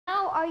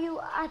are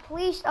you at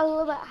least a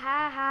little bit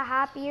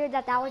happier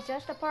that that was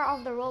just a part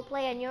of the role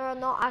play and you're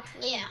not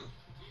actually? Yeah.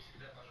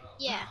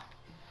 Yeah.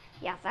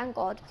 Yeah, thank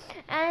God.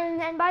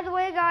 And by the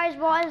way, guys,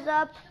 what is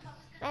up?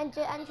 And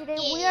today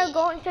we are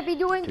going to be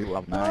doing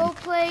role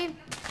play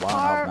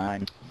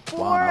part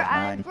 4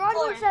 and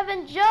Broadway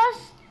 7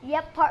 just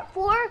part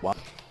 4.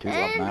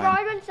 And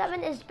Broadway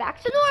 7 is back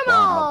to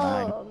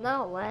normal.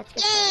 No, let's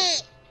get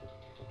started.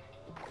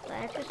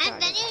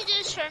 And then you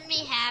just heard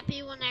me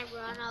happy when I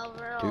run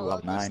over 2 all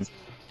of 9.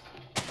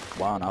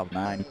 1 of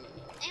 9.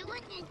 I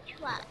want a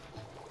truck.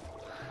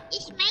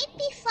 This might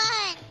be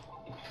fun.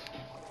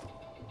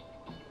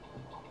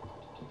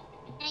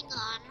 Hang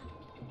on.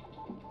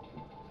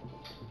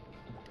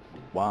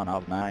 1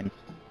 of 9.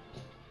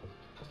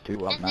 2 of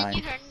 9. And then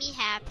you heard me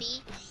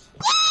happy.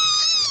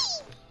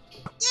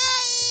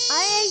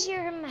 I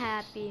hear him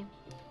happy.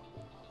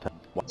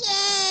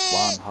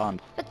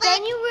 100. But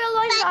then you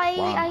realize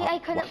I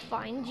couldn't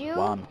find you.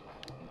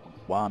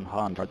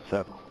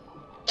 107.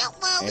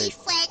 Don't worry,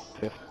 friend.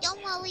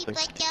 Don't worry,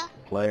 brother.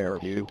 Player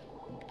view.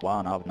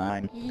 1 of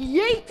 9.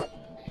 Yeet!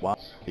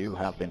 You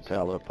have been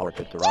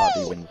teleported to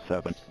Roddy Win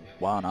 7.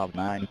 1 of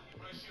 9.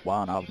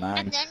 1 of 9.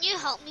 And then you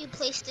help me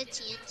place the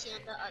TNT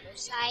on the other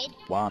side.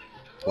 1.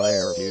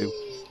 Player view.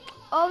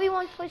 Oh, we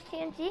want to push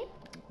TNT?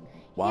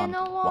 You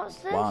know what,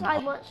 since I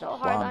went so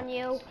hard on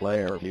you.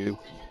 Player view.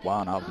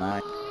 1 of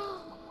 9.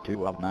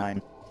 2 of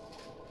 9.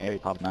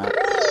 8 of 9. 1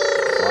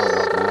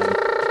 of 9.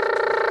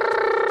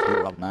 2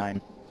 of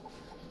 9.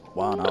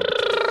 1 of 9.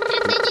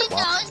 And then you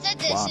know that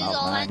this is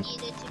all I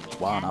needed to do.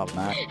 1 of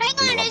 9. Hang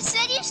on, it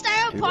said you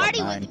start a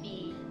party with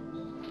me.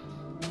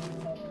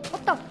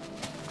 What the?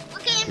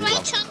 Okay,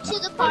 invite Chunk to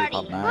the party.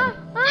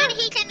 And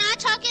he cannot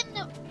talk in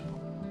the...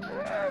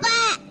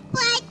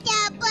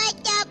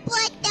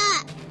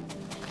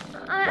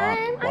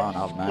 One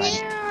of 9.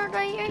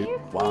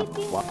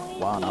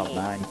 One of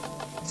 9.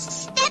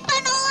 Step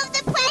on all of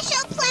the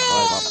pressure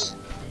plates.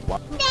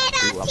 Net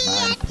on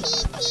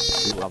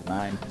TNT. 2 of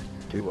 9.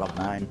 2 of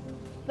 9.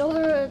 No,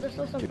 there's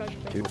still some pressure.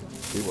 2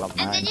 of 9.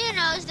 And then you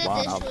know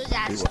that this was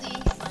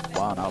actually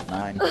fun. 1 of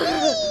 9.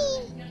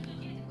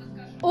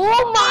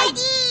 Oh my!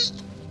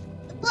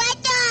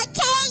 Brother,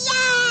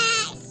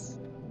 chaos!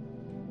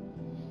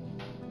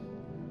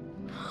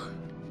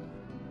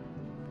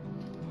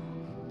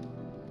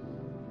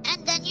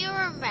 And then you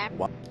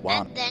remember.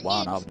 And then you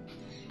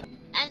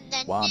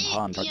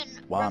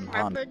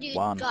remembered you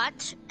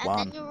got, and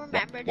then you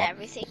remembered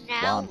everything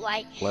now,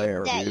 like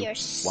that your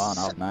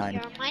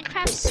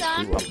Minecraft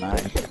son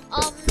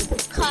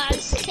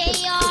caused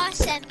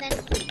chaos, and then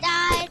he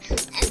died,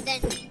 and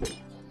then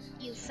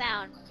you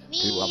found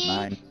me, 2 of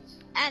 9.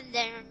 and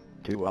then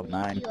 2 of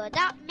 9. you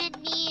adopted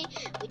me.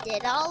 We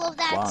did all of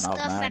that stuff,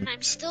 and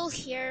I'm still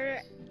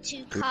here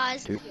to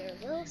cause your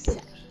little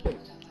son.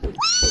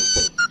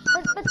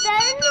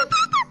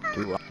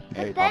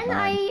 But then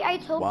I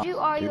told you,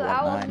 are you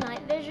out of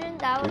night vision?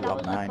 That was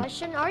the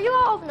question. Are you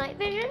out of night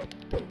vision?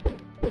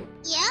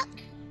 Yep.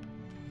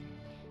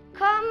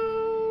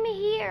 Come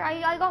here.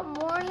 I got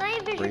more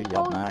night vision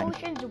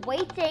potions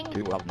waiting to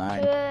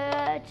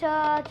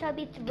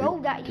be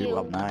thrown at you. 2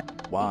 of 9.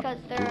 Because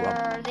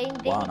they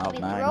need to be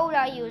thrown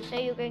at you so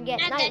you can get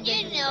night vision. And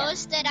then you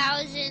noticed that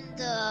I was in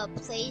the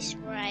place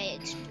where I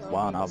exploded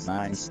 1 of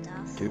 9.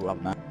 stuff. 2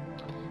 of 9.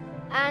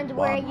 And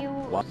where you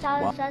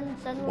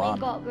suddenly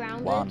got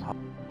grounded. 1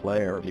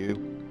 player view.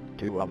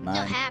 2 of 9.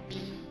 No,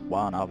 happy.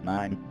 1 of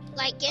 9.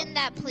 Like in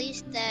that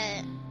place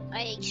that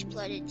I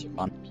exploded to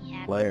make me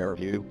happy. Player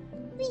view.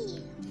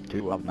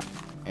 2 of 9.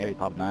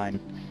 8 of 9.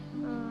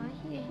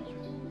 He's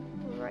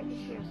right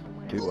here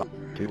somewhere.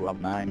 2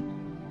 of 9.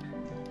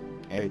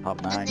 8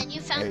 of 9. And then you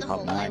found the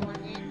hole I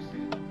wanted.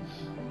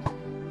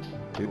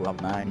 2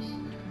 of 9.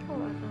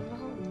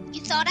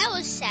 You thought I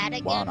was sad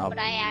again, but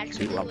I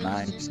actually 2 of was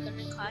 9. just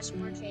gonna cause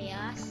more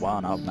chaos.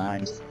 1 of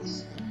 9.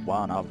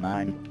 1 of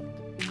 9.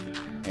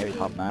 8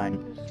 of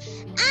 9.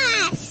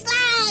 Ah,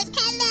 slime!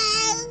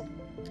 Hello!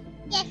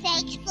 Yes, I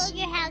exploded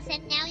your house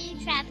and now you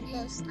trapped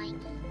those slime.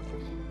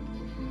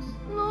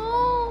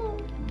 No!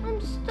 I'm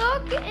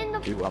stuck in the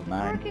 2 of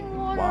 9. freaking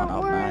water. 1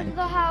 of Where's 9.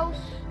 the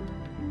house?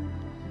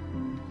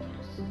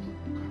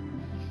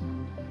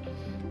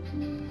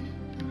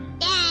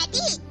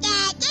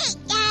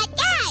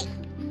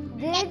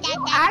 Did you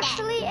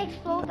actually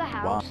explode the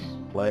house?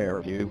 1 player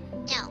view.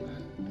 No.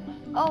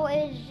 Oh,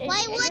 why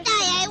would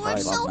I? I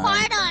worked so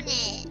hard on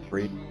it.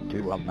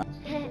 2 of 9.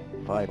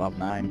 5 of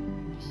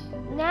 9.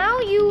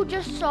 Now you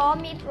just saw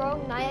me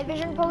throwing night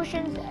vision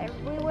potions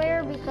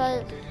everywhere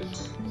because...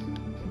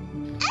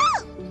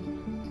 Oh!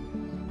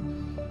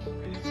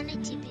 I'm gonna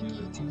TP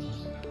you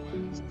today.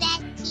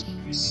 That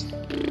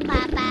TP,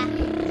 Papa.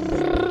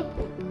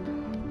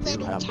 You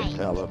have been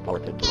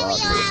teleported to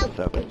Roddy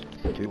 7.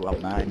 2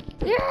 of 9.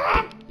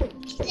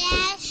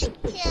 Slash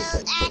kill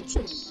at E.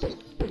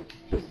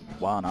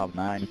 1 of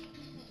 9.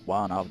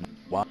 1 of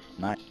 1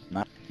 9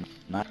 9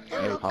 9 8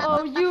 of 9.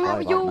 Oh,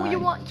 you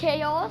want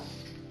chaos?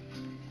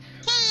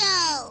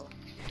 KO!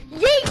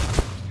 Yeet!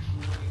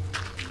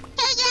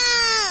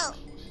 KO!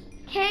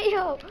 KO!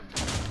 KO!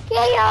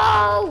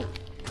 KO!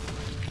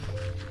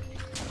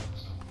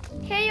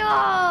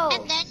 KO!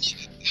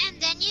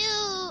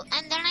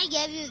 And then I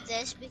gave you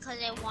this because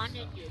I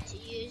wanted you to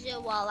use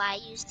it while I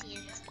use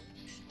TNT.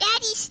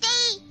 Daddy,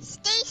 stay.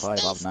 5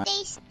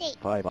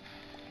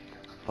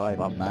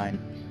 of 9.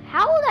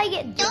 How would I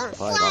get dirt? Don't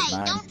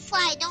fly.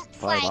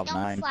 5 of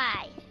 9.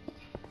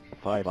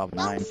 5 of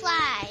 9. Don't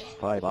fly.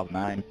 5 of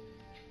 9.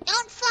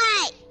 Don't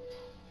fly.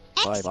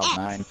 5 of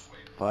 9.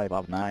 5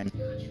 of 9.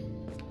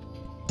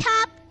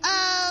 Top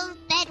of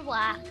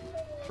bedrock.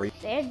 3.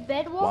 There's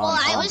bedrock. Well,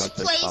 I was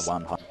 106 placed- of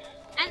 100.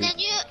 And then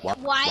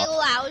while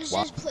I was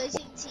just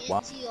placing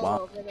TNT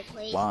all over the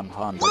place.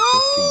 159 No,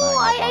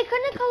 I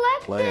couldn't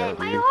collect Player it.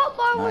 My view.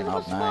 hotbar 9 was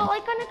of full. 9. I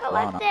couldn't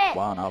collect it.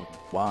 1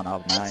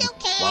 of 9. It's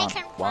okay, I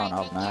can 1 find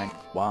of it 9. again.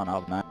 1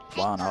 of 9.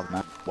 1 of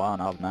 9.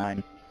 1 of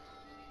 9.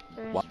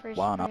 First.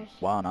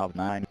 1 of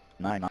 9.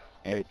 9 of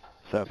 8.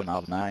 7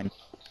 of 9.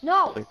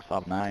 No. 6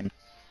 of 9.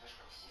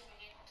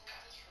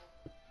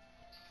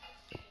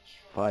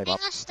 5 I'm of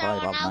gonna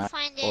start when I'll 9.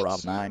 find 4 it.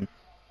 of 9.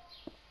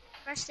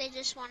 First, they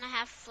just want to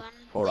have fun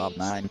 4 of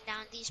placing 9.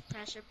 down these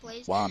pressure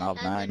plates 1 of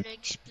and 9. then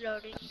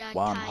exploding that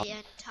 1 tie of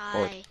and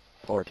tie.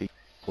 40.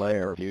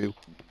 Player view.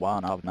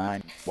 1 of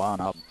 9.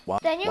 1 of 1.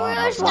 Then you 1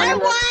 realize of why 9.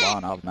 what?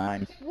 1 of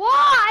 9.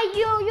 Why?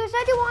 You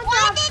said you wanted to Why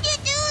have... did you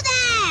do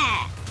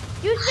that?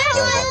 You said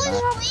you wanted to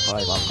have...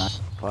 5 of 9.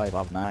 5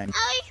 of 9.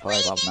 I 5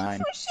 was of waiting 9.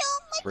 for so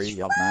much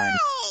 3 of 9. fun.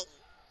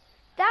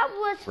 That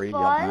was 3 of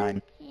fun.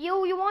 9.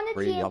 You wanted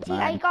 3 of TNT. I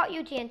 9. got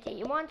you TNT.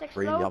 You wanted to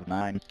 3 explode of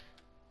 9.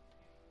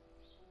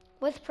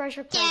 with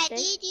pressure Daddy,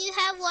 plates. do you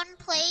have one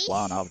place?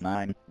 1 of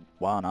 9.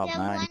 1 You of have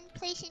 9. one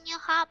place in your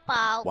hot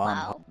ball.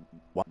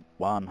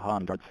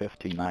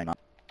 159.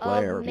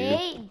 Player view.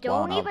 Mate,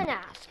 don't 1 of even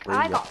ask. 3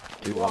 I of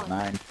got 2 one of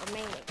 9.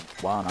 remaining.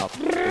 1 of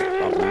 6 of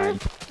 9.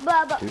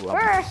 But 2 of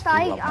first, 2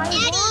 I of 9.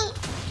 want...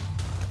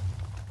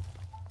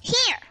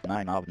 Here.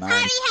 9 of 9.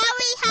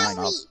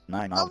 Howie.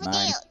 9 Over of 9.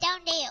 there, down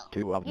there.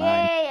 2 of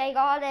 9. Yay, I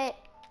got it.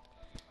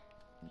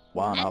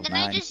 1 And of then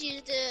I 9. just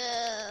used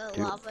the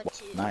 2. lava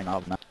to 9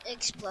 of 9.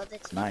 explode the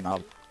TNT. 9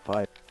 of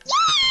 5.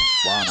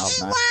 Yeah! 1 of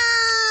 9. Wow!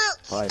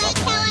 5 That's of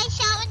how 9. I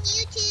saw on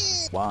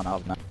YouTube. 1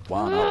 of 9.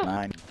 1 of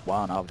 9.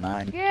 1 of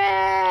 9.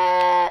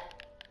 Yeah.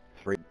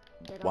 3.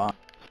 1.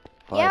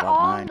 5 Yeah, of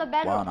on 9. the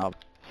bedrock. 1 of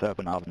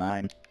 7 of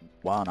 9.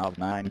 1 of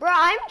 9. Bro,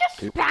 I'm just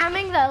 2.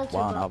 spamming the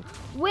 1 ultimate.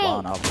 of Wait,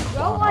 1 of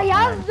bro, 1 I of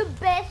have 9. the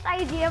best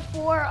idea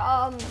for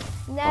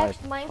next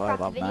 5 Minecraft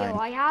of video. 9.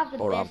 I have the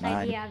 4 best of 9.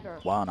 idea ever.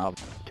 1 of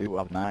 2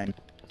 of 9.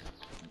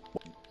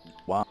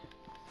 1.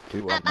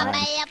 2 of 9.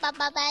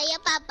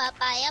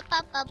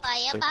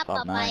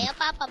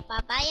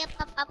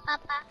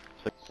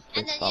 6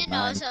 And then of you know,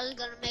 9. so I was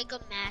gonna make a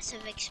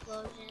massive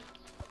explosion.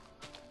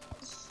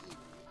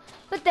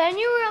 But then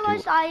you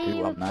realize 2 I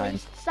of 9.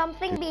 placed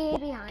something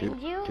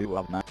behind you. 2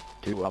 of 9.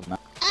 2 of 9.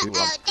 2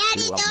 Uh-oh, of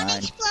Daddy, 2 of don't 9.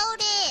 explode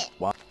it!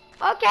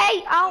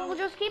 Okay, I'll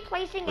just keep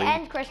placing 3.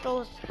 end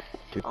crystals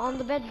 2. on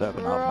the 7 of 9.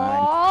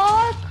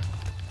 bedrock.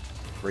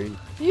 3.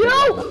 You!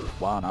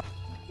 1 of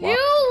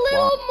You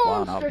little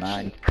 1 monster of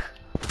 9. cheek.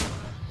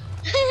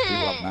 2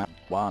 of 9.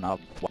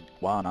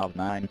 1 of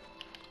 9.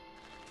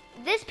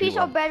 This piece 2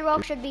 of of-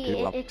 bedrock should be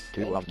 2 of extinct.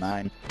 2 of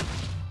 9.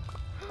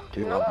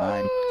 2 No, of 9.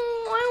 I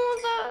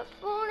want that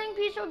floating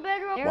piece of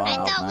bedrock. 1 I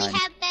of thought we 9.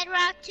 had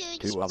bedrock to 2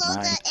 explode of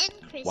 9. the end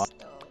crystals.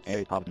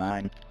 8 of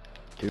 9.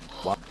 2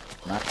 1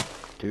 9.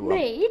 2 of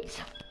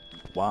Mate,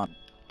 1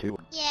 2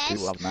 Yes.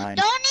 2 of 9.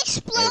 Don't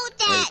explode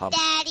that, 8 of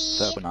Daddy!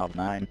 7 of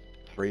 9.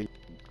 3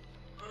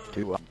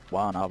 2 of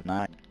 1 of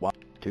 9. 1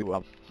 2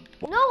 of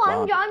no,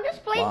 I'm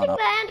just placing 1 of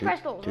the end 2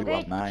 crystals. 2 Okay,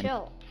 of 9.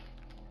 chill.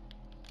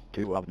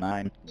 2 of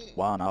 9.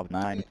 1 of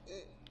 9.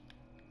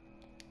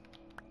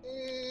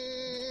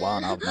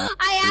 1 of 9.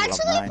 I 2 of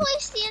actually 9.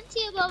 placed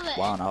TNT above it.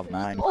 1 of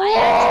 9.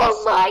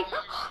 Oh my!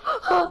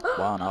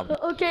 1 of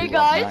Okay, 2 of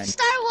guys. 9.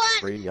 Star 1!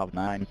 3 of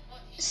 9.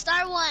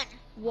 Star 1!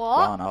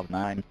 What? 1 of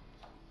 9.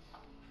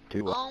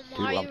 2 Oh,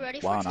 two are of you ready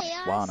for 1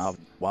 chaos?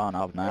 1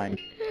 of 9.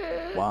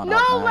 1 No,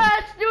 of 9.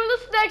 let's do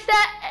this next 2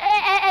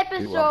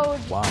 episode.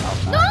 of 1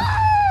 of 9. No!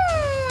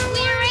 We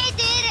already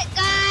did it,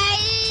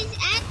 guys!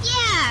 And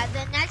yeah,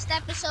 the next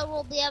episode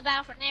will be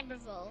about for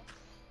Neighborville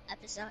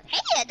episode. Hey,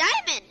 a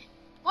diamond!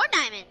 More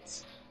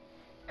diamonds!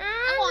 And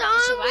want I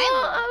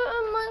want a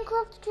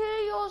Minecraft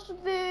Chaos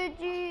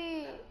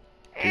video.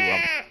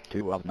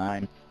 2 of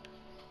 9.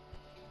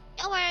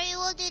 Don't worry,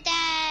 we'll do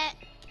that.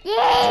 8 of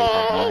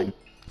Yay! 9.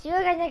 See you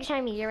guys next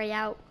time. Easy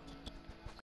out.